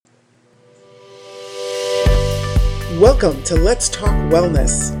Welcome to Let's Talk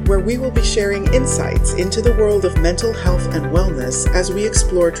Wellness, where we will be sharing insights into the world of mental health and wellness as we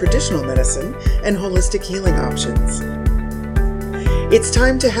explore traditional medicine and holistic healing options. It's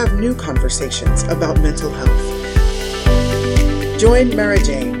time to have new conversations about mental health. Join Mara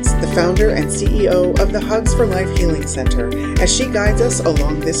James, the founder and CEO of the Hugs for Life Healing Center, as she guides us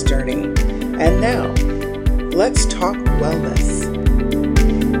along this journey. And now, let's talk wellness.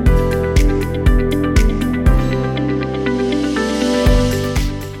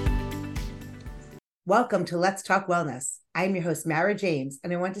 Welcome to Let's Talk Wellness. I'm your host, Mara James,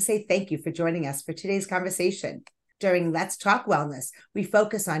 and I want to say thank you for joining us for today's conversation. During Let's Talk Wellness, we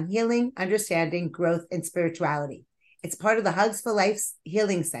focus on healing, understanding, growth, and spirituality. It's part of the Hugs for Life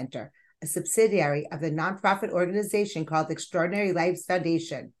Healing Center, a subsidiary of the nonprofit organization called Extraordinary Lives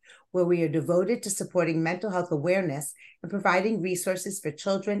Foundation, where we are devoted to supporting mental health awareness and providing resources for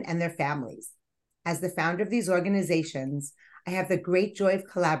children and their families. As the founder of these organizations, I have the great joy of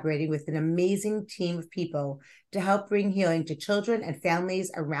collaborating with an amazing team of people to help bring healing to children and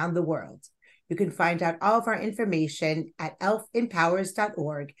families around the world. You can find out all of our information at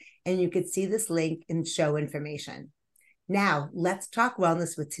elfempowers.org, and you can see this link in show information. Now, let's talk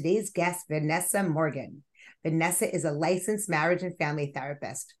wellness with today's guest, Vanessa Morgan. Vanessa is a licensed marriage and family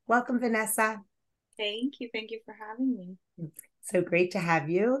therapist. Welcome, Vanessa. Thank you. Thank you for having me. So great to have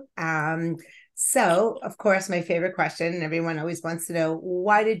you. So, of course, my favorite question, and everyone always wants to know,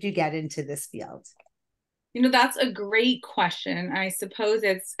 why did you get into this field? You know, that's a great question. I suppose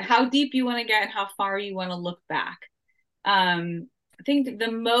it's how deep you want to get and how far you want to look back. I think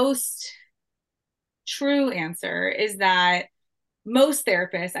the most true answer is that most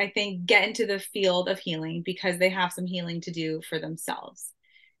therapists, I think, get into the field of healing because they have some healing to do for themselves.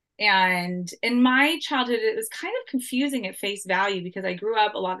 And in my childhood, it was kind of confusing at face value because I grew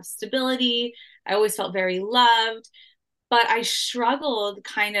up a lot of stability. I always felt very loved, but I struggled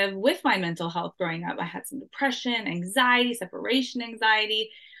kind of with my mental health growing up. I had some depression, anxiety, separation anxiety,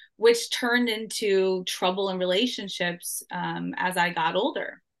 which turned into trouble in relationships as I got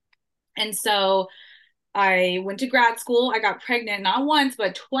older. And so I went to grad school. I got pregnant not once,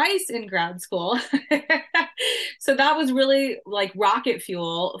 but twice in grad school. So that was really like rocket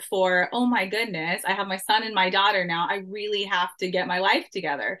fuel for, oh my goodness, I have my son and my daughter now. I really have to get my life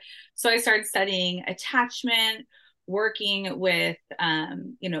together. So I started studying attachment, working with,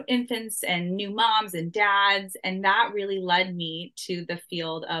 infants and new moms and dads. And that really led me to the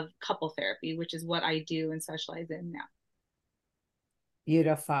field of couple therapy, which is what I do and specialize in now.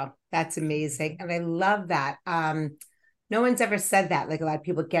 Beautiful. That's amazing. And I love that. No one's ever said that. Like, a lot of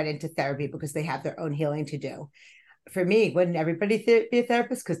people get into therapy because they have their own healing to do. For me, wouldn't everybody be a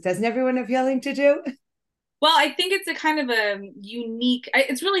therapist? Because doesn't everyone have healing to do? Well, I think it's a kind of a unique,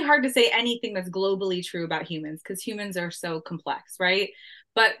 it's really hard to say anything that's globally true about humans because humans are so complex, right?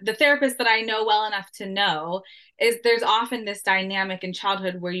 But the therapist that I know well enough to know is there's often this dynamic in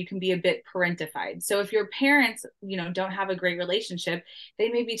childhood where you can be a bit parentified. So if your parents, don't have a great relationship, they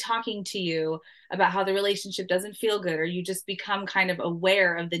may be talking to you about how the relationship doesn't feel good, or you just become kind of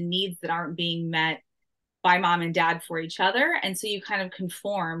aware of the needs that aren't being met by mom and dad for each other. And so you kind of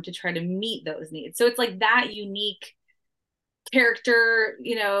conform to try to meet those needs. So it's like that unique character,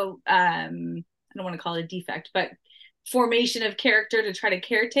 I don't want to call it a defect, but formation of character to try to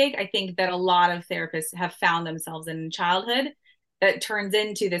caretake. I think that a lot of therapists have found themselves in childhood that turns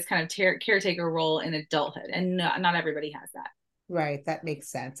into this kind of caretaker role in adulthood. And not everybody has that. Right. That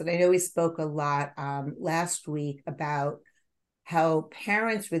makes sense. And I know we spoke a lot last week about how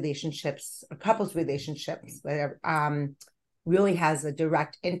parents' relationships, or couples' relationships, whatever, really has a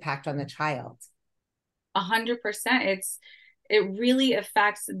direct impact on the child. 100%. It really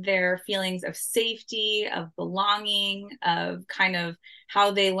affects their feelings of safety, of belonging, of kind of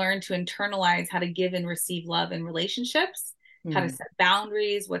how they learn to internalize how to give and receive love in relationships, how to set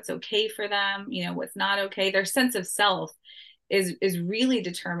boundaries, what's okay for them, what's not okay. Their sense of self is really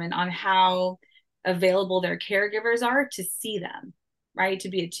determined on how available their caregivers are to see them, right? To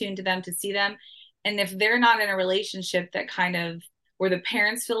be attuned to them, to see them. And if they're not in a relationship that kind of where the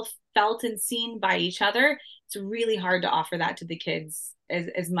parents feel felt and seen by each other, it's really hard to offer that to the kids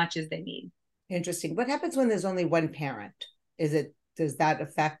as much as they need. Interesting. What happens when there's only one parent? Does that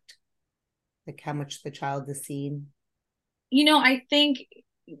affect like how much the child is seen? I think,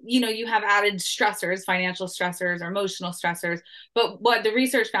 you have added stressors, financial stressors, or emotional stressors. But what the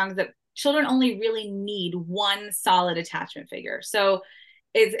research found is that children only really need one solid attachment figure. So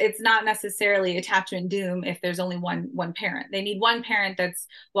it's not necessarily attachment doom if there's only one parent. They need one parent that's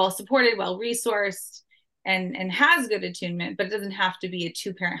well supported, well resourced, and has good attunement, but it doesn't have to be a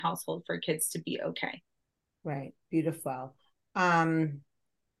 2-parent household for kids to be okay. Right. Beautiful. Um,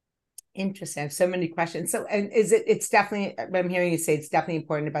 Interesting. I have so many questions. So, and it's definitely, I'm hearing you say it's definitely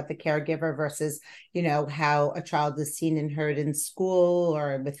important about the caregiver versus, how a child is seen and heard in school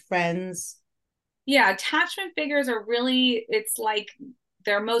or with friends. Yeah, attachment figures are really, it's like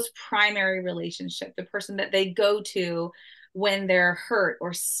their most primary relationship, the person that they go to when they're hurt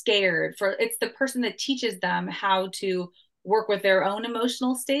or scared. For it's the person that teaches them how to work with their own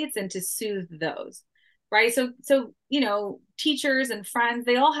emotional states and to soothe those. Right. So teachers and friends,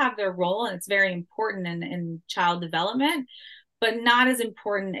 they all have their role and it's very important in child development, but not as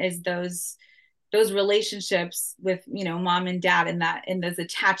important as those relationships with mom and dad in those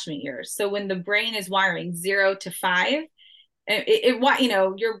attachment years. So when the brain is wiring 0 to 5,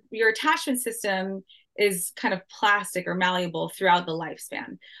 your attachment system is kind of plastic or malleable throughout the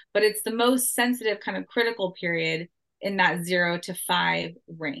lifespan, but it's the most sensitive kind of critical period in that 0 to 5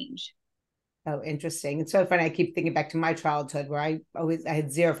 range. Oh, interesting. It's so funny. I keep thinking back to my childhood where I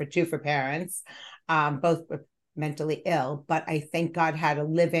had 0 for 2 for parents. Both were mentally ill, but I thank God had a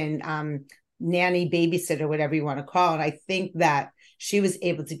live-in nanny, babysitter, whatever you want to call it. And I think that she was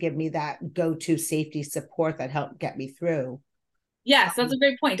able to give me that go-to safety support that helped get me through. Yes, that's a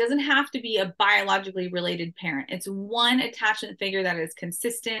great point. It doesn't have to be a biologically related parent. It's one attachment figure that is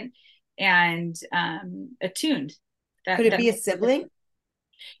consistent and attuned. Could it be a sibling?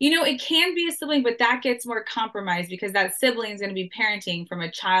 It can be a sibling, but that gets more compromised because that sibling is going to be parenting from a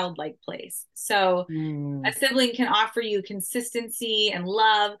childlike place. So a sibling can offer you consistency and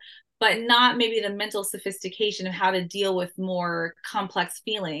love, but not maybe the mental sophistication of how to deal with more complex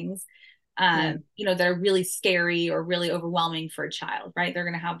feelings, that are really scary or really overwhelming for a child, right? They're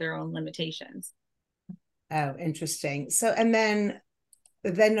going to have their own limitations. Oh, interesting. So, and then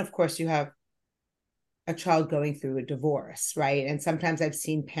of course you have a child going through a divorce, right? And sometimes I've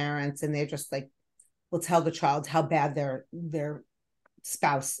seen parents and they're just like, will tell the child how bad their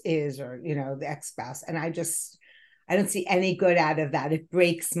spouse is, or the ex-spouse, and I don't see any good out of that. It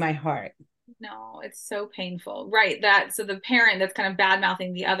breaks my heart. No, it's so painful, right? That so the parent that's kind of bad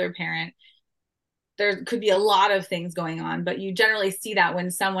mouthing the other parent, there could be a lot of things going on, but you generally see that when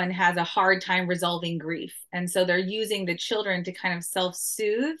someone has a hard time resolving grief, and so they're using the children to kind of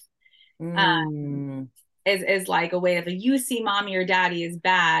self-soothe, is like a way of, you see mommy or daddy is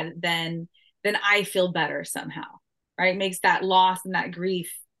bad, then I feel better somehow, right? Makes that loss and that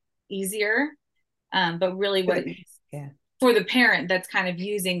grief easier. But really for the parent that's kind of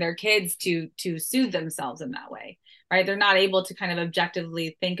using their kids to soothe themselves in that way, right? They're not able to kind of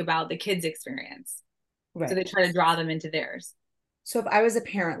objectively think about the kid's experience. Right. So they try to draw them into theirs. So if I was a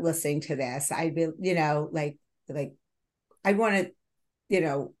parent listening to this, I'd be, like I want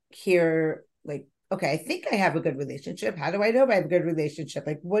to, hear like, okay, I think I have a good relationship. How do I know if I have a good relationship?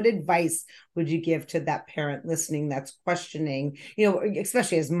 Like, what advice would you give to that parent listening that's questioning,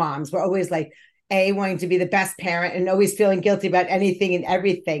 especially as moms, we're always like, wanting to be the best parent and always feeling guilty about anything and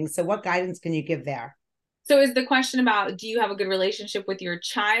everything. So what guidance can you give there? So is the question about, do you have a good relationship with your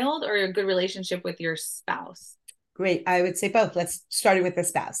child or a good relationship with your spouse? Great. I would say both. Let's start with the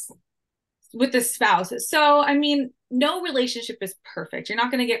spouse. With the spouse. So, I mean, no relationship is perfect. You're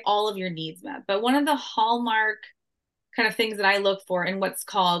not going to get all of your needs met. But one of the hallmark kind of things that I look for in what's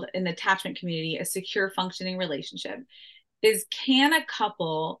called in the attachment community a secure functioning relationship is, can a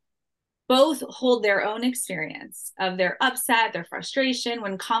couple both hold their own experience of their upset, their frustration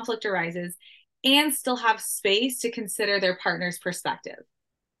when conflict arises, and still have space to consider their partner's perspective,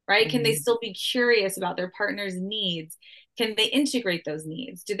 right? Can they still be curious about their partner's needs? Can they integrate those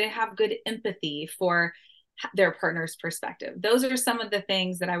needs? Do they have good empathy for their partner's perspective? Those are some of the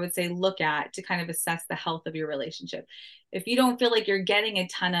things that I would say look at to kind of assess the health of your relationship. If you don't feel like you're getting a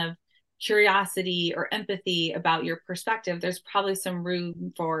ton of curiosity or empathy about your perspective, there's probably some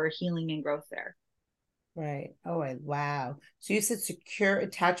room for healing and growth there. Right. Oh, wow. So you said secure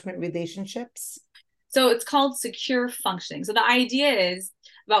attachment relationships? So it's called secure functioning. So the idea is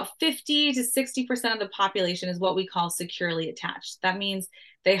about 50 to 60% of the population is what we call securely attached. That means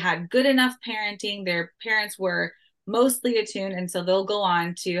they had good enough parenting, their parents were mostly attuned, and so they'll go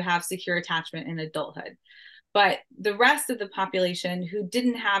on to have secure attachment in adulthood. But the rest of the population who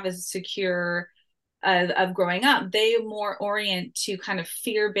didn't have as secure of growing up, they more orient to kind of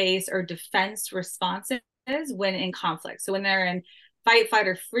fear-based or defense responses when in conflict. So when they're in fight, flight,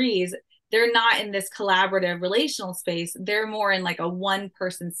 or freeze, they're not in this collaborative relational space. They're more in like a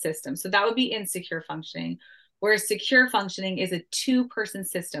one-person system. So that would be insecure functioning, whereas secure functioning is a two-person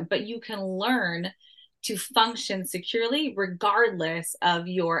system, but you can learn to function securely regardless of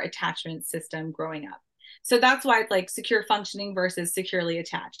your attachment system growing up. So that's why it's like secure functioning versus securely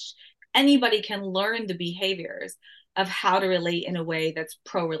attached. anybody can learn the behaviors of how to relate in a way that's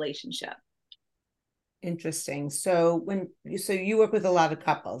pro-relationship. Interesting. So you work with a lot of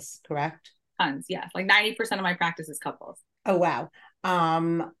couples, correct? Tons, yes. Like 90% of my practice is couples. Oh, wow.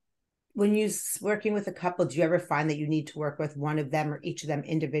 When you're working with a couple, do you ever find that you need to work with one of them or each of them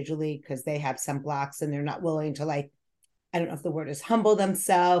individually because they have some blocks and they're not willing to, like, I don't know if the word is humble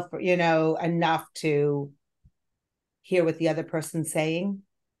themselves, or, enough to hear what the other person's saying?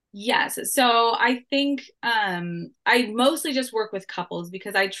 Yes. So I think I mostly just work with couples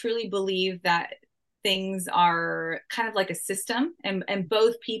because I truly believe that things are kind of like a system, and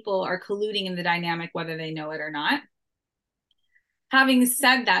both people are colluding in the dynamic, whether they know it or not. Having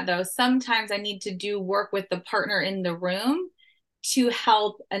said that, though, sometimes I need to do work with the partner in the room to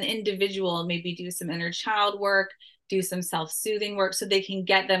help an individual maybe do some inner child work, do some self-soothing work so they can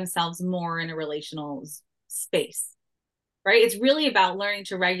get themselves more in a relational space. Right? It's really about learning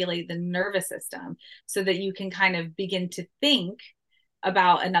to regulate the nervous system so that you can kind of begin to think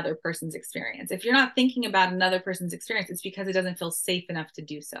about another person's experience. If you're not thinking about another person's experience, it's because it doesn't feel safe enough to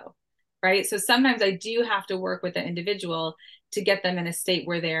do so. Right? So sometimes I do have to work with the individual to get them in a state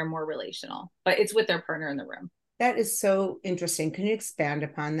where they're more relational, but it's with their partner in the room. That is so interesting. Can you expand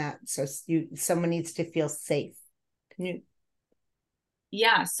upon that? So someone needs to feel safe. Can you?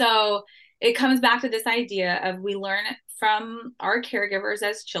 Yeah. So it comes back to this idea of we learn from our caregivers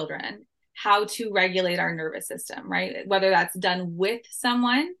as children how to regulate our nervous system, right? Whether that's done with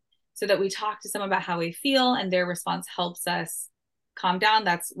someone so that we talk to someone about how we feel and their response helps us calm down.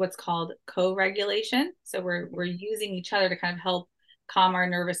 That's what's called co-regulation. So we're using each other to kind of help calm our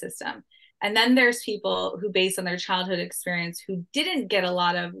nervous system. And then there's people who, based on their childhood experience, who didn't get a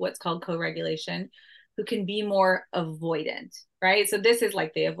lot of what's called co-regulation, who can be more avoidant, right? So this is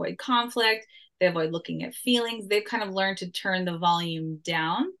like they avoid conflict, they avoid looking at feelings, they've kind of learned to turn the volume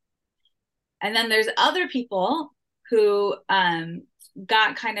down. And then there's other people who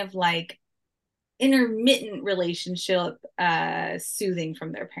got kind of like intermittent relationship soothing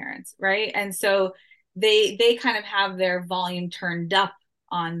from their parents, right? And so they kind of have their volume turned up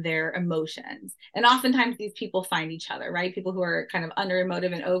on their emotions. And oftentimes these people find each other, right? People who are kind of under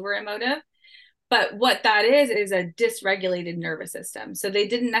emotive and over emotive. But what that is a dysregulated nervous system. So they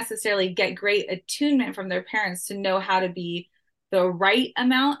didn't necessarily get great attunement from their parents to know how to be the right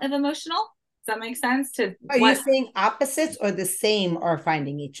amount of emotional. Does that make sense? Are you saying opposites or the same are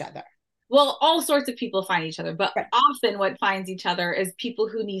finding each other? Well, all sorts of people find each other, but right. Often what finds each other is people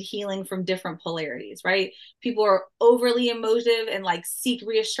who need healing from different polarities, right? People are overly emotive and like seek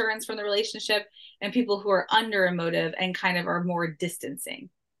reassurance from the relationship, and people who are under emotive and kind of are more distancing,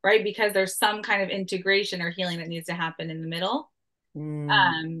 right? Because there's some kind of integration or healing that needs to happen in the middle.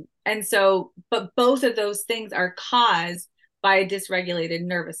 And so, but both of those things are caused by a dysregulated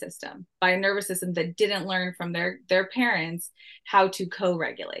nervous system, by a nervous system that didn't learn from their parents how to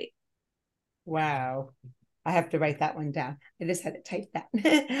co-regulate. Wow. I have to write that one down. I just had to type that.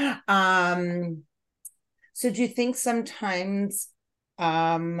 So do you think sometimes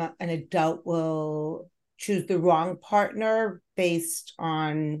an adult will choose the wrong partner based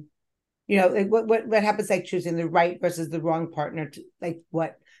on, like what happens, like choosing the right versus the wrong partner, to, like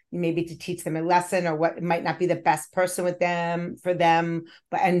what maybe to teach them a lesson, or what might not be the best person for them,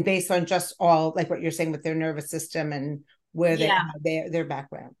 and based on just all like what you're saying with their nervous system and where they are, their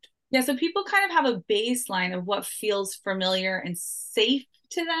background. Yeah, so people kind of have a baseline of what feels familiar and safe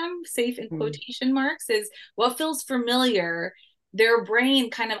to them. Safe in quotation marks is what feels familiar. Their brain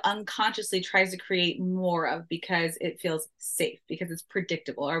kind of unconsciously tries to create more of because it feels safe, because it's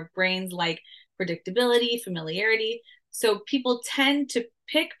predictable. Our brains like predictability, familiarity. So people tend to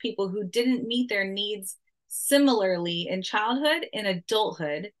pick people who didn't meet their needs similarly in childhood, in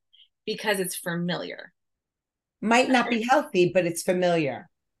adulthood, because it's familiar. Might not be healthy, but it's familiar.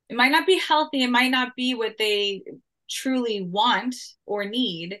 It might not be healthy. It might not be what they truly want or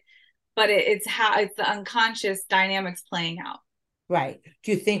need, but it's the unconscious dynamics playing out. Right.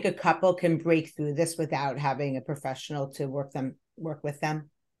 Do you think a couple can break through this without having a professional to work with them?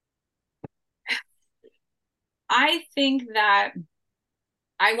 I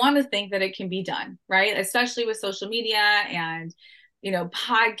want to think that it can be done, right? Especially with social media and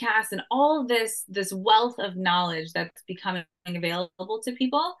podcasts and all of this wealth of knowledge that's becoming available to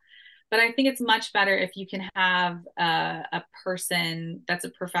people. But I think it's much better if you can have a person that's a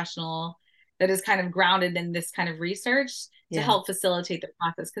professional that is kind of grounded in this kind of research to help facilitate the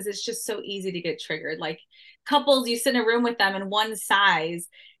process, because it's just so easy to get triggered. Like couples, you sit in a room with them in one size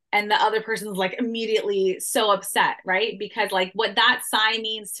and the other person's like immediately so upset, right? Because like what that sigh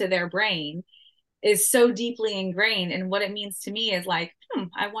means to their brain is so deeply ingrained. And what it means to me is like,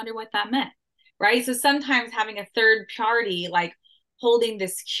 I wonder what that meant. Right. So sometimes having a third party, like holding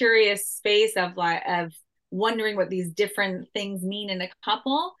this curious space of wondering what these different things mean in a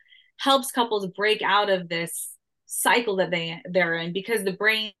couple, helps couples break out of this cycle that they're in, because the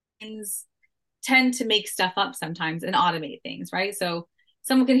brains tend to make stuff up sometimes and automate things, right? So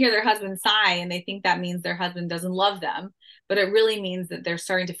someone can hear their husband sigh and they think that means their husband doesn't love them, but it really means that they're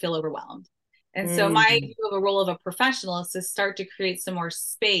starting to feel overwhelmed. And so my view of a role of a professional is to start to create some more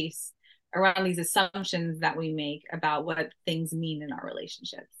space around these assumptions that we make about what things mean in our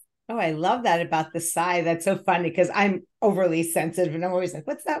relationships. Oh, I love that about the sigh. That's so funny because I'm overly sensitive and I'm always like,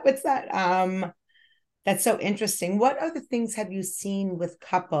 what's that? What's that? That's so interesting. What other things have you seen with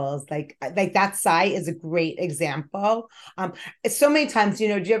couples? Like that sigh is a great example. So many times, do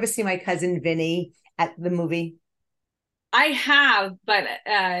you ever see My Cousin Vinny at the movie? I have, but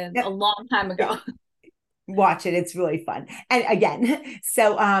a long time ago. Watch it. It's really fun. And again,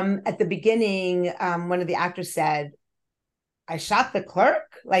 so at the beginning, one of the actors said, I shot the clerk,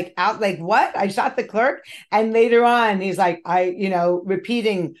 what? I shot the clerk. And later on, he's like,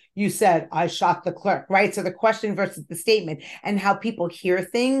 repeating, you said, I shot the clerk, right? So the question versus the statement, and how people hear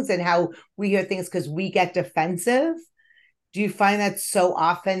things and how we hear things because we get defensive. Do you find that so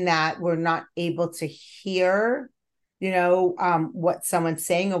often that we're not able to hear, what someone's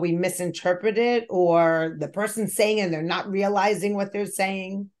saying, or we misinterpret it, or the person's saying it and they're not realizing what they're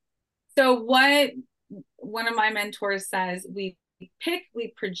saying? So what one of my mentors says, we pick,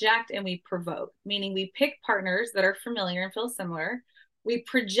 we project, and we provoke, meaning we pick partners that are familiar and feel similar. We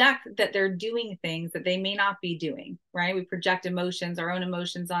project that they're doing things that they may not be doing, right? We project emotions, our own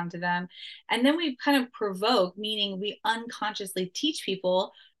emotions onto them. And then we kind of provoke, meaning we unconsciously teach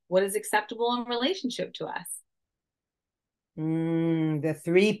people what is acceptable in relationship to us. The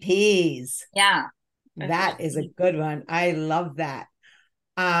 3 Ps. Yeah. That is a good one. I love that.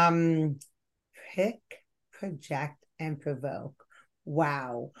 Pick, project, and provoke.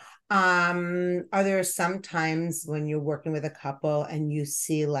 Wow. Are there some times when you're working with a couple and you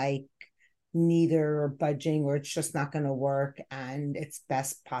see like neither are budging, or it's just not going to work, and it's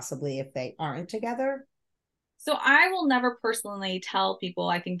best possibly if they aren't together? So I will never personally tell people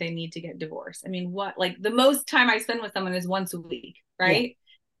I think they need to get divorced. I mean, the most time I spend with someone is once a week, right?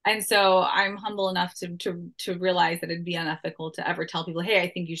 Yeah. And so I'm humble enough to realize that it'd be unethical to ever tell people, hey,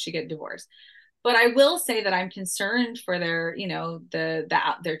 I think you should get divorced. But I will say that I'm concerned for their,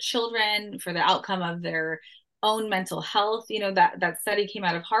 their children, for the outcome of their own mental health. That study came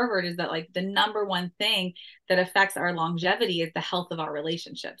out of Harvard, is that like the number one thing that affects our longevity is the health of our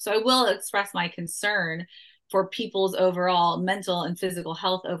relationship. So I will express my concern for people's overall mental and physical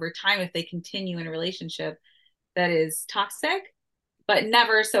health over time if they continue in a relationship that is toxic, but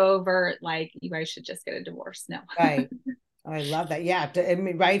never so overt, like you guys should just get a divorce. No. Right. Oh, I love that. Yeah.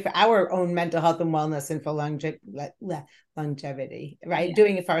 Right. For our own mental health and wellness, and for longevity, right? Yeah.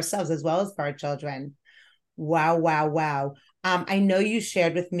 Doing it for ourselves as well as for our children. Wow. Wow. Wow. I know you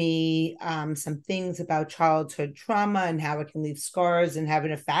shared with me some things about childhood trauma and how it can leave scars and have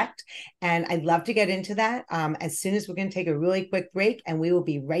an effect. And I'd love to get into that as soon as we're going to take a really quick break, and we will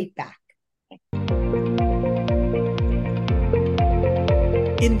be right back.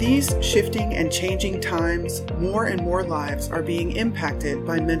 In these shifting and changing times, more and more lives are being impacted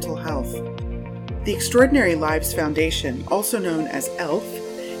by mental health. The Extraordinary Lives Foundation, also known as ELF,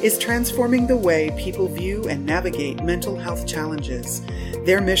 is transforming the way people view and navigate mental health challenges.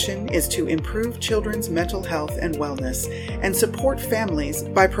 Their mission is to improve children's mental health and wellness and support families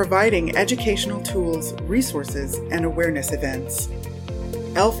by providing educational tools, resources, and awareness events.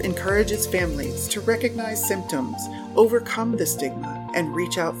 ELF encourages families to recognize symptoms, overcome the stigma, and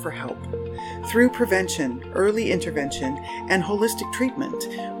reach out for help. Through prevention, early intervention, and holistic treatment,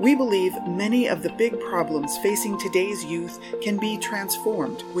 we believe many of the big problems facing today's youth can be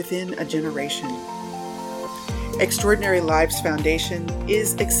transformed within a generation. Extraordinary Lives Foundation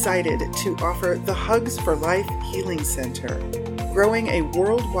is excited to offer the Hugs for Life Healing Center, growing a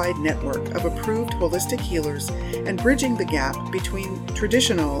worldwide network of approved holistic healers and bridging the gap between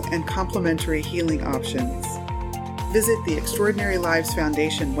traditional and complementary healing options. Visit the Extraordinary Lives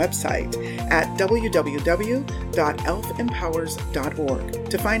Foundation website at www.elfempowers.org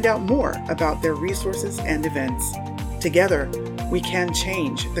to find out more about their resources and events. Together, we can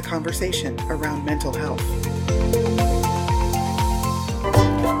change the conversation around mental health.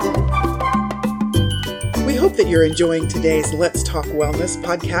 We hope that you're enjoying today's Let's Talk Wellness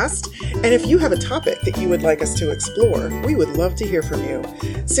podcast. And if you have a topic that you would like us to explore, we would love to hear from you.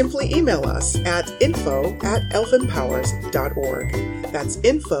 Simply email us at info@elfempowers.org. That's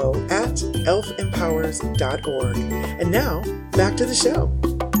info@elfempowers.org. And now, back to the show.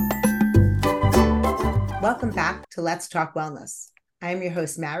 Welcome back to Let's Talk Wellness. I'm your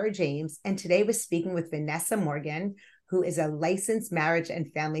host, Mara James, and today we're speaking with Vanessa Morgan, who is a licensed marriage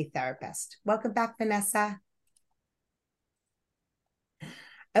and family therapist. Welcome back, Vanessa.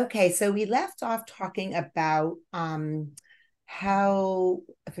 Okay, so we left off talking about how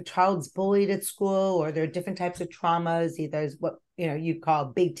if a child's bullied at school or there are different types of traumas, either what you call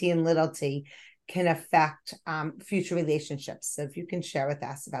big T and little t, can affect future relationships. So if you can share with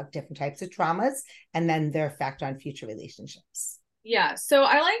us about different types of traumas and then their effect on future relationships. Yeah, so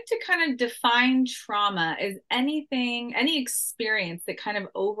I like to kind of define trauma as any experience that kind of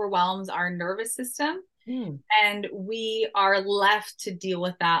overwhelms our nervous system. And we are left to deal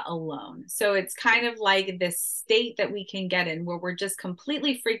with that alone. So it's kind of like this state that we can get in where we're just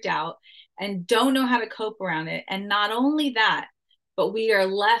completely freaked out and don't know how to cope around it. And not only that, but we are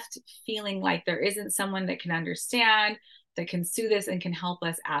left feeling like there isn't someone that can understand, that can soothe us and can help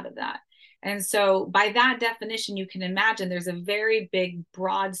us out of that. And so by that definition, you can imagine there's a very big,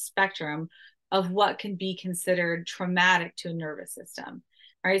 broad spectrum of what can be considered traumatic to a nervous system.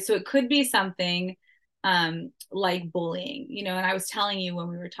 All right. So it could be something like bullying, and I was telling you when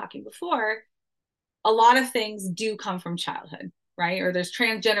we were talking before, a lot of things do come from childhood, right? Or there's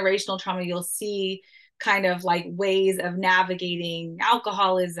transgenerational trauma. You'll see kind of like ways of navigating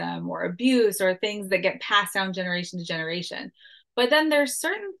alcoholism or abuse or things that get passed down generation to generation. But then there's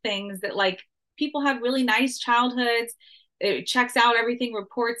certain things that like people have really nice childhoods. It checks out everything,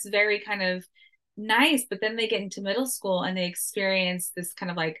 reports very kind of nice, but then they get into middle school and they experience this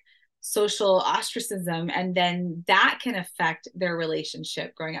kind of like social ostracism, and then that can affect their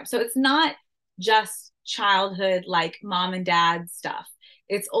relationship growing up. So it's not just childhood like mom and dad stuff.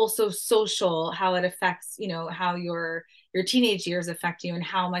 It's also social, how it affects, how your teenage years affect you and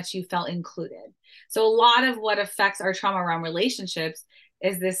how much you felt included. So a lot of what affects our trauma around relationships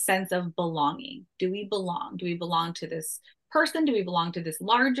is this sense of belonging. Do we belong? Do we belong to this person? Do we belong to this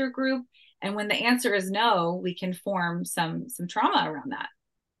larger group? And when the answer is no, we can form some trauma around that.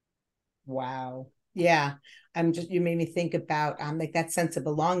 Wow. Yeah. You made me think about like that sense of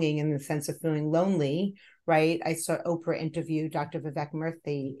belonging and the sense of feeling lonely, right? I saw Oprah interview Dr. Vivek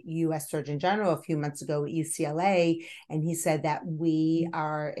Murthy, US Surgeon General, a few months ago at UCLA, and he said that we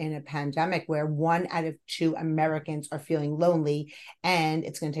are in a pandemic where 1 out of 2 Americans are feeling lonely, and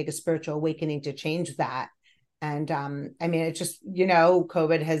it's going to take a spiritual awakening to change that. And I mean, it's just,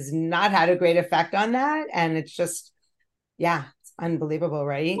 COVID has not had a great effect on that. And it's just, yeah, it's unbelievable,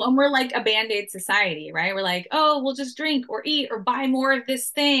 right? Well, and we're like a Band-Aid society, right? We're like, oh, we'll just drink or eat or buy more of this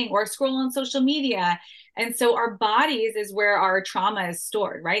thing or scroll on social media. And so our bodies is where our trauma is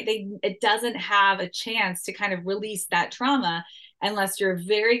stored, right? It doesn't have a chance to kind of release that trauma unless you're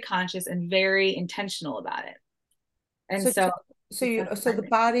very conscious and very intentional about it. And so the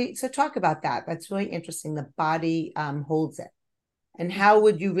body, so talk about that. That's really interesting. The body holds it. And how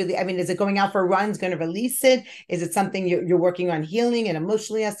would you really, I mean, is it going out for runs, going to release it? Is it something you're working on healing and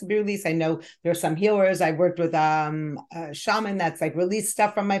emotionally has to be released? I know there are some healers. I've worked with a shaman that's like release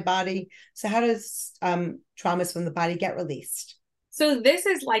stuff from my body. So how does traumas from the body get released? So this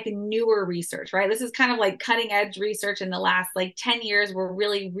is like newer research, right? This is kind of like cutting edge research in the last like 10 years. We're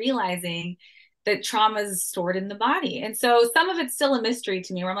really realizing that trauma is stored in the body. And so some of it's still a mystery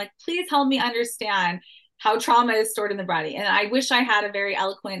to me where I'm like, please help me understand how trauma is stored in the body. And I wish I had a very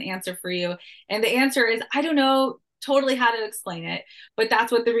eloquent answer for you. And the answer is, I don't know totally how to explain it, but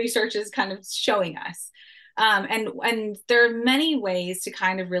that's what the research is kind of showing us. And there are many ways to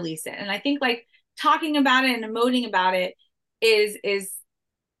kind of release it. And I think like talking about it and emoting about it is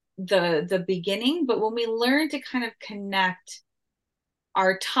the beginning. But when we learn to kind of connect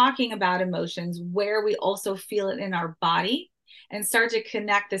our talking about emotions where we also feel it in our body, and start to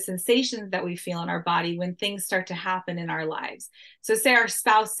connect the sensations that we feel in our body when things start to happen in our lives. So say our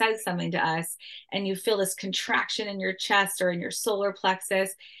spouse says something to us and you feel this contraction in your chest or in your solar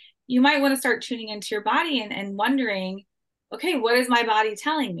plexus, you might want to start tuning into your body and wondering, okay, what is my body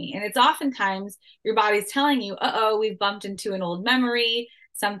telling me? And it's oftentimes your body's telling you, we've bumped into an old memory,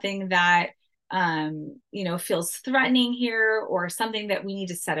 something that feels threatening here, or something that we need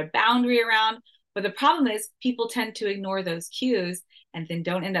to set a boundary around. But the problem is people tend to ignore those cues and then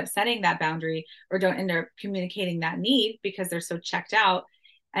don't end up setting that boundary or don't end up communicating that need because they're so checked out.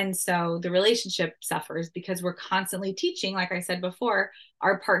 And so the relationship suffers because we're constantly teaching, like I said before,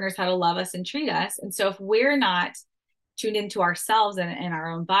 our partners how to love us and treat us. And so if we're not tuned into ourselves and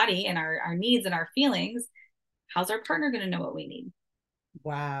our own body and our needs and our feelings, how's our partner going to know what we need?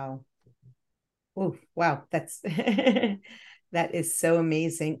 Wow. Oh, wow. That's That is so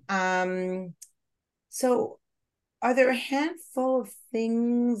amazing. So are there a handful of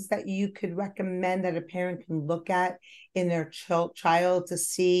things that you could recommend that a parent can look at in their child to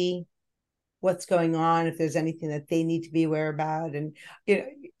see what's going on, if there's anything that they need to be aware about? And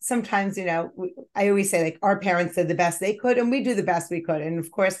sometimes I always say, like, our parents did the best they could and we do the best we could, and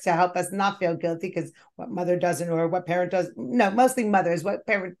of course to help us not feel guilty, because what mother doesn't, or what parent does, no, mostly mothers,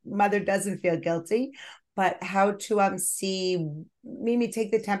 mother doesn't feel guilty, but how to see, maybe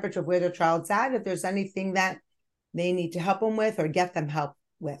take the temperature of where their child's at, if there's anything that they need to help them with or get them help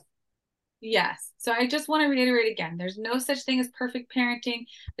with. Yes. So I just want to reiterate again, there's no such thing as perfect parenting.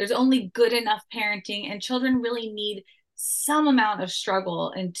 There's only good enough parenting, and children really need some amount of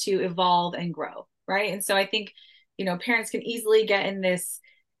struggle and to evolve and grow, right? And so I think, parents can easily get in this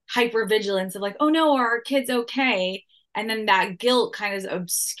hypervigilance of like, oh no, are our kids okay? And then that guilt kind of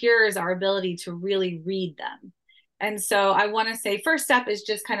obscures our ability to really read them. And so I want to say, first step is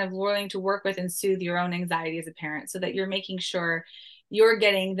just kind of learning to work with and soothe your own anxiety as a parent, so that you're making sure you're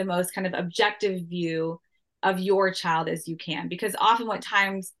getting the most kind of objective view of your child as you can. Because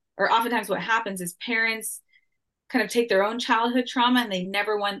oftentimes what happens is parents kind of take their own childhood trauma and they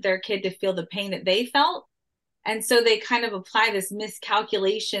never want their kid to feel the pain that they felt. And so they kind of apply this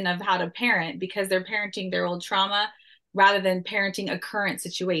miscalculation of how to parent because they're parenting their old trauma rather than parenting a current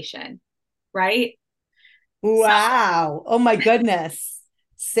situation, right? Wow. Oh my goodness.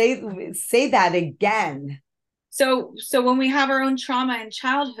 Say that again. So when we have our own trauma in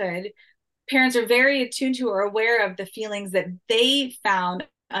childhood, parents are very attuned to or aware of the feelings that they found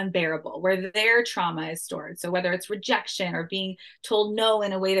unbearable, where their trauma is stored. So whether it's rejection or being told no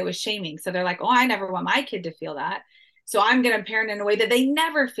in a way that was shaming. So they're like, oh, I never want my kid to feel that. So I'm going to parent in a way that they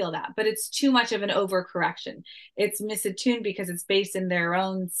never feel that. But it's too much of an overcorrection. It's misattuned because it's based in their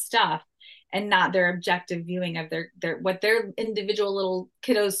own stuff and not their objective viewing of their what their individual little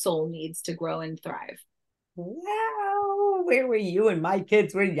kiddo's soul needs to grow and thrive. Wow, where were you when my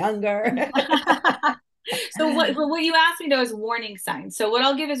kids were younger? So what you asked me though is warning signs. So what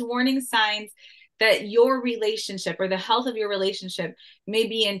I'll give is warning signs that your relationship or the health of your relationship may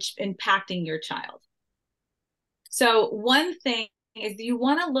be impacting your child. So one thing is you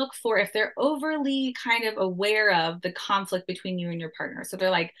want to look for if they're overly kind of aware of the conflict between you and your partner. So they're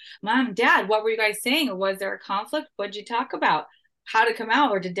like, Mom, Dad, what were you guys saying? Or was there a conflict? What did you talk about? How to come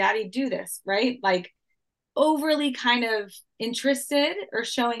out? Or did Daddy do this? Right? Like, overly kind of interested or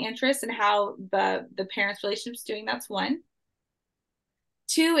showing interest in how the parents' relationship's doing. That's one.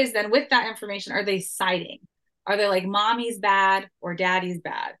 Two is then with that information, are they siding? Are they like mommy's bad or daddy's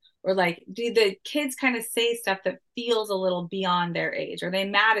bad? Or like, do the kids kind of say stuff that feels a little beyond their age? Are they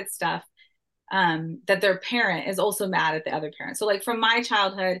mad at stuff that their parent is also mad at the other parent? So like from my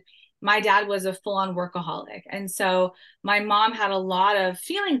childhood, my dad was a full-on workaholic. And so my mom had a lot of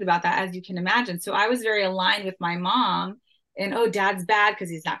feelings about that, as you can imagine. So I was very aligned with my mom and, oh, dad's bad because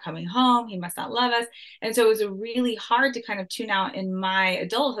he's not coming home. He must not love us. And so it was really hard to kind of tune out in my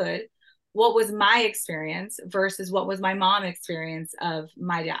adulthood what was my experience versus what was my mom's experience of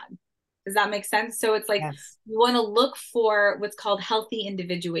my dad. Does that make sense? So it's like, yes. You want to look for what's called healthy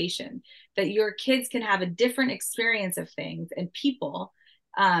individuation, that your kids can have a different experience of things and people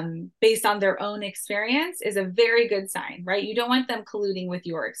based on their own experience is a very good sign, right? You don't want them colluding with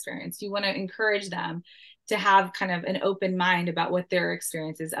your experience. You want to encourage them to have kind of an open mind about what their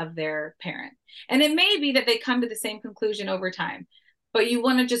experience is of their parent. And it may be that they come to the same conclusion over time, but you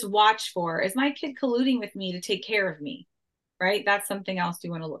want to just watch for, is my kid colluding with me to take care of me, right? That's something else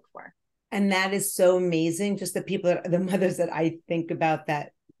you want to look for. And that is so amazing. Just the mothers that I think about,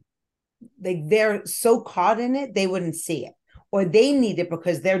 that they're so caught in it, they wouldn't see it, or they need it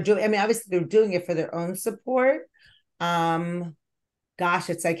because they're doing, I mean, obviously they're doing it for their own support. Gosh,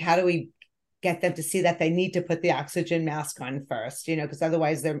 it's like, how do we get them to see that they need to put the oxygen mask on first, because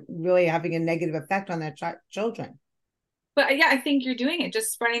otherwise they're really having a negative effect on their children. But yeah, I think you're doing it,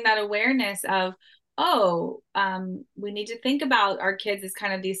 just spreading that awareness of, we need to think about our kids as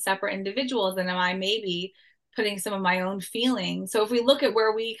kind of these separate individuals. And am I maybe putting some of my own feelings? So if we look at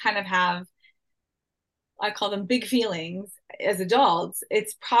where we kind of have, I call them big feelings as adults,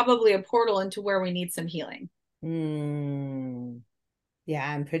 it's probably a portal into where we need some healing. Yeah,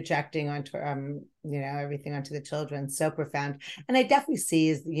 I'm projecting onto everything onto the children. So profound. And I definitely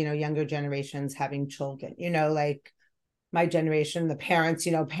see younger generations having children, like my generation, the parents,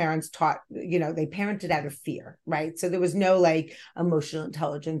 parents taught, they parented out of fear, right? So there was no like emotional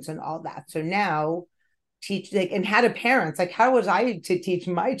intelligence and all that. So now teach, like, and how do parents, like, how was I to teach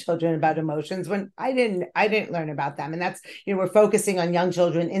my children about emotions when I didn't learn about them? And that's, we're focusing on young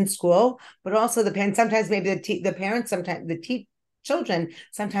children in school, but also the parents, sometimes maybe the parents, sometimes children,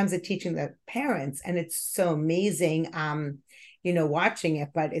 sometimes they're teaching the parents, and it's so amazing, watching it.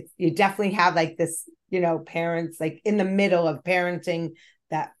 But it's, you definitely have like this, parents like in the middle of parenting,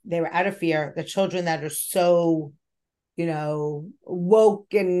 that they were out of fear, the children that are so,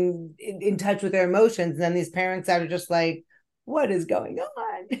 woke and in touch with their emotions. And then these parents that are just like, what is going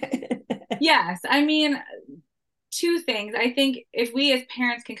on? Yes. I mean, two things. I think if we as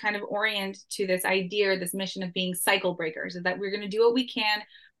parents can kind of orient to this idea or this mission of being cycle breakers, is that we're going to do what we can.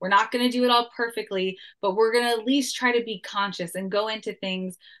 We're not going to do it all perfectly, but we're going to at least try to be conscious and go into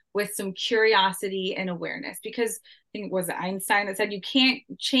things with some curiosity and awareness. Because I think it was Einstein that said you can't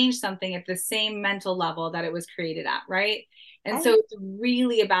change something at the same mental level that it was created at, right? And so it's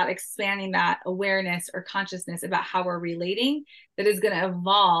really about expanding that awareness or consciousness about how we're relating that is going to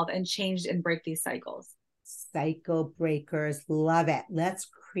evolve and change and break these cycles. Cycle breakers, love it. Let's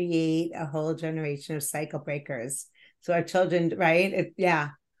create a whole generation of cycle breakers. So our children, right?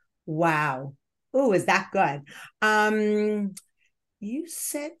 Yeah. Wow. Oh, is that good? You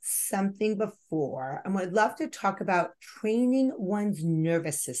said something before, and would love to talk about training one's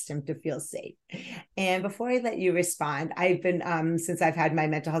nervous system to feel safe. And before I let you respond, I've been, since I've had my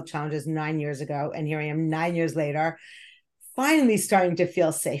mental health challenges 9 years ago, and here I am 9 years later, finally starting to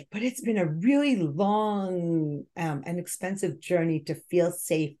feel safe. But it's been a really long and expensive journey to feel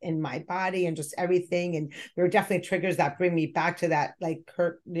safe in my body and just everything. And there are definitely triggers that bring me back to that, like,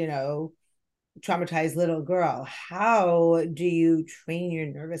 traumatized little girl. How do you train your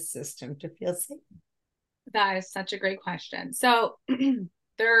nervous system to feel safe? That is such a great question. So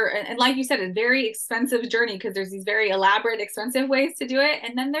and like you said, a very expensive journey, because there's these very elaborate, expensive ways to do it.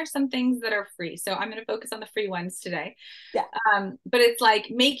 And then there's some things that are free. So I'm going to focus on the free ones today. Yeah. But it's like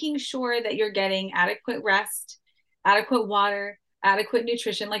making sure that you're getting adequate rest, adequate water, adequate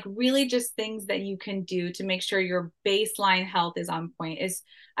nutrition, like really just things that you can do to make sure your baseline health is on point.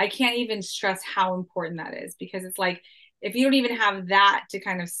 I can't even stress how important that is, because it's like, if you don't even have that to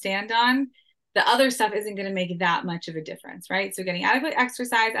kind of stand on, the other stuff isn't going to make that much of a difference, right? So getting adequate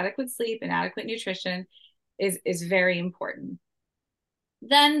exercise, adequate sleep, and adequate nutrition is very important.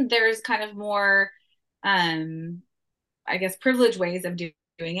 Then there's kind of more, I guess, privileged ways of doing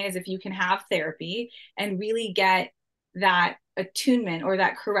it, is if you can have therapy and really get that attunement or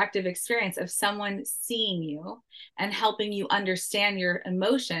that corrective experience of someone seeing you and helping you understand your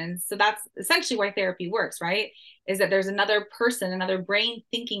emotions. So that's essentially why therapy works, right? Is that there's another person, another brain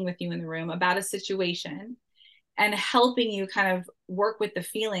thinking with you in the room about a situation and helping you kind of work with the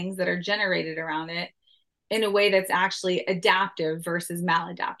feelings that are generated around it in a way that's actually adaptive versus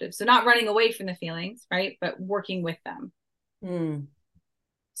maladaptive. So not running away from the feelings, right? But working with them. Mm.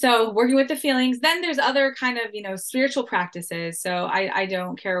 So working with the feelings. Then there's other kind of, spiritual practices. So I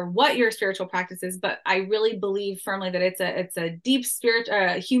don't care what your spiritual practice is, but I really believe firmly that it's a deep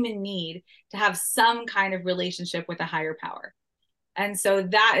human need to have some kind of relationship with a higher power. And so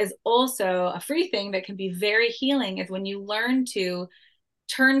that is also a free thing that can be very healing, is when you learn to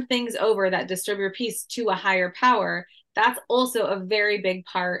turn things over that disturb your peace to a higher power. That's also a very big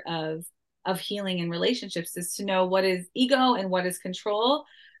part of healing in relationships, is to know what is ego and what is control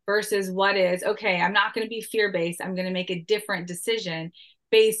versus what is, okay, I'm not going to be fear-based. I'm going to make a different decision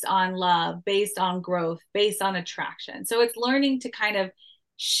based on love, based on growth, based on attraction. So it's learning to kind of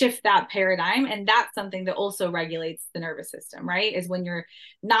shift that paradigm. And that's something that also regulates the nervous system, right? Is when you're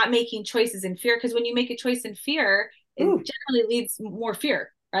not making choices in fear. Because when you make a choice in fear, it generally leads more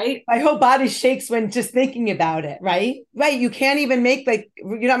fear, right? My whole body shakes when just thinking about it, right? Right. You can't even make, like,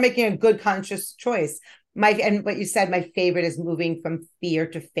 you're not making a good conscious choice. And what you said, my favorite is moving from fear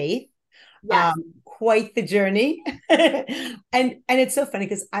to faith. Yes. Quite the journey. and it's so funny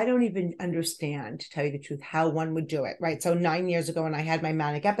because I don't even understand, to tell you the truth, how one would do it, right? So 9 years ago, when I had my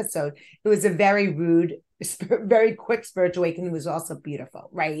manic episode, it was a very rude, very quick spiritual awakening. It was also beautiful,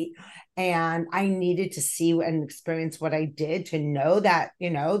 right? And I needed to see and experience what I did to know that,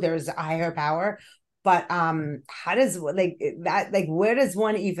 there's a higher power. But how does, like, that, like, where does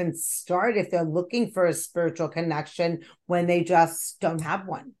one even start if they're looking for a spiritual connection when they just don't have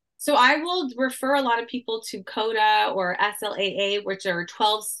one? So I will refer a lot of people to CODA or SLAA, which are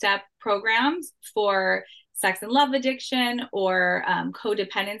 12-step programs for sex and love addiction, or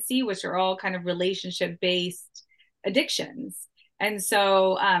codependency, which are all kind of relationship-based addictions. And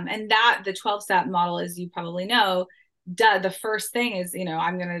so, the 12-step model, as you probably know, the first thing is,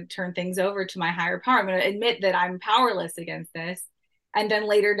 I'm going to turn things over to my higher power. I'm going to admit that I'm powerless against this. And then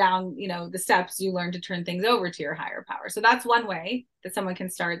later down, the steps, you learn to turn things over to your higher power. So that's one way that someone can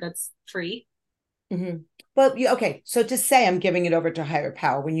start that's free. Mm-hmm. Well, okay. So to say I'm giving it over to higher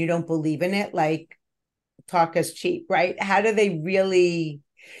power when you don't believe in it, like talk is cheap, right? How do they really,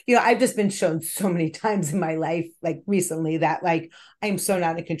 I've just been shown so many times in my life, like recently, that like I'm so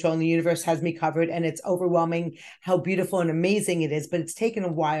not in control and the universe has me covered, and it's overwhelming how beautiful and amazing it is, but it's taken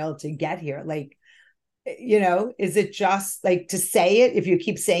a while to get here. Like, is it just like to say it? If you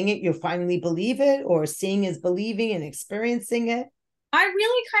keep saying it, you'll finally believe it, or seeing is believing and experiencing it? I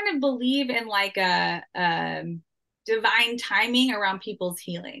really kind of believe in like a divine timing around people's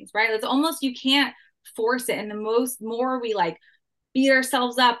healings, right? It's almost, you can't force it. And the more we like beat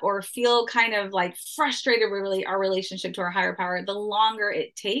ourselves up or feel kind of like frustrated with really our relationship to our higher power, the longer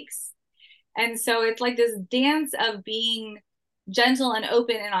it takes. And so it's like this dance of being gentle and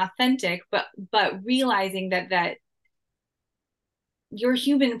open and authentic, but realizing that your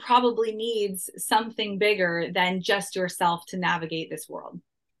human probably needs something bigger than just yourself to navigate this world.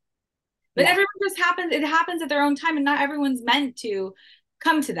 But everyone it happens at their own time, and not everyone's meant to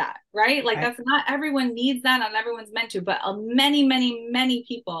come to that, right? Like that's not everyone needs that, not everyone's meant to, but many, many, many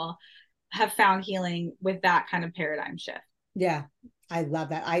people have found healing with that kind of paradigm shift. Yeah. I love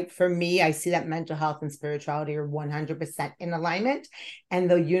that. For me, I see that mental health and spirituality are 100% in alignment, and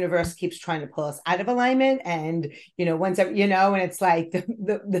the universe keeps trying to pull us out of alignment. And, and it's like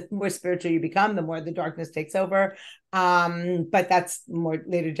the more spiritual you become, the more the darkness takes over. But that's more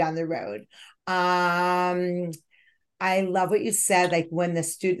later down the road. I love what you said. Like when the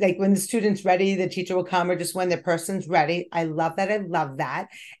student's ready, the teacher will come, or just when the person's ready. I love that. I love that.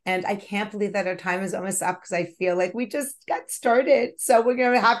 And I can't believe that our time is almost up, because I feel like we just got started. So we're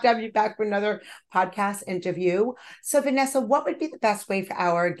going to have you back for another podcast interview. So Vanessa, what would be the best way for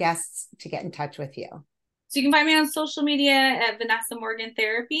our guests to get in touch with you? So you can find me on social media at Vanessa Morgan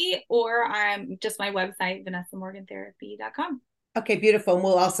Therapy, or I'm just my website, VanessaMorganTherapy.com. Okay, beautiful. And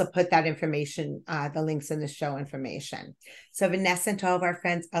we'll also put that information, the links in the show information. So Vanessa, and to all of our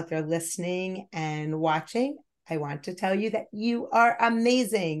friends out there listening and watching, I want to tell you that you are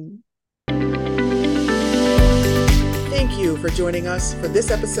amazing. Thank you for joining us for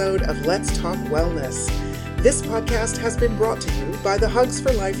this episode of Let's Talk Wellness. This podcast has been brought to you by the Hugs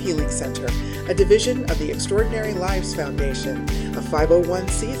for Life Healing Center, a division of the Extraordinary Lives Foundation, a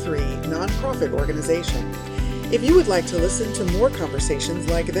 501c3 nonprofit organization. If you would like to listen to more conversations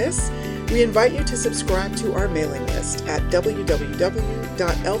like this, we invite you to subscribe to our mailing list at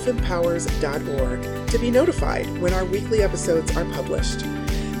www.elfempowers.org to be notified when our weekly episodes are published.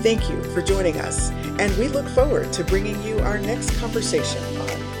 Thank you for joining us, and we look forward to bringing you our next conversation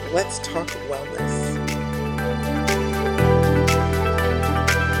on Let's Talk Wellness.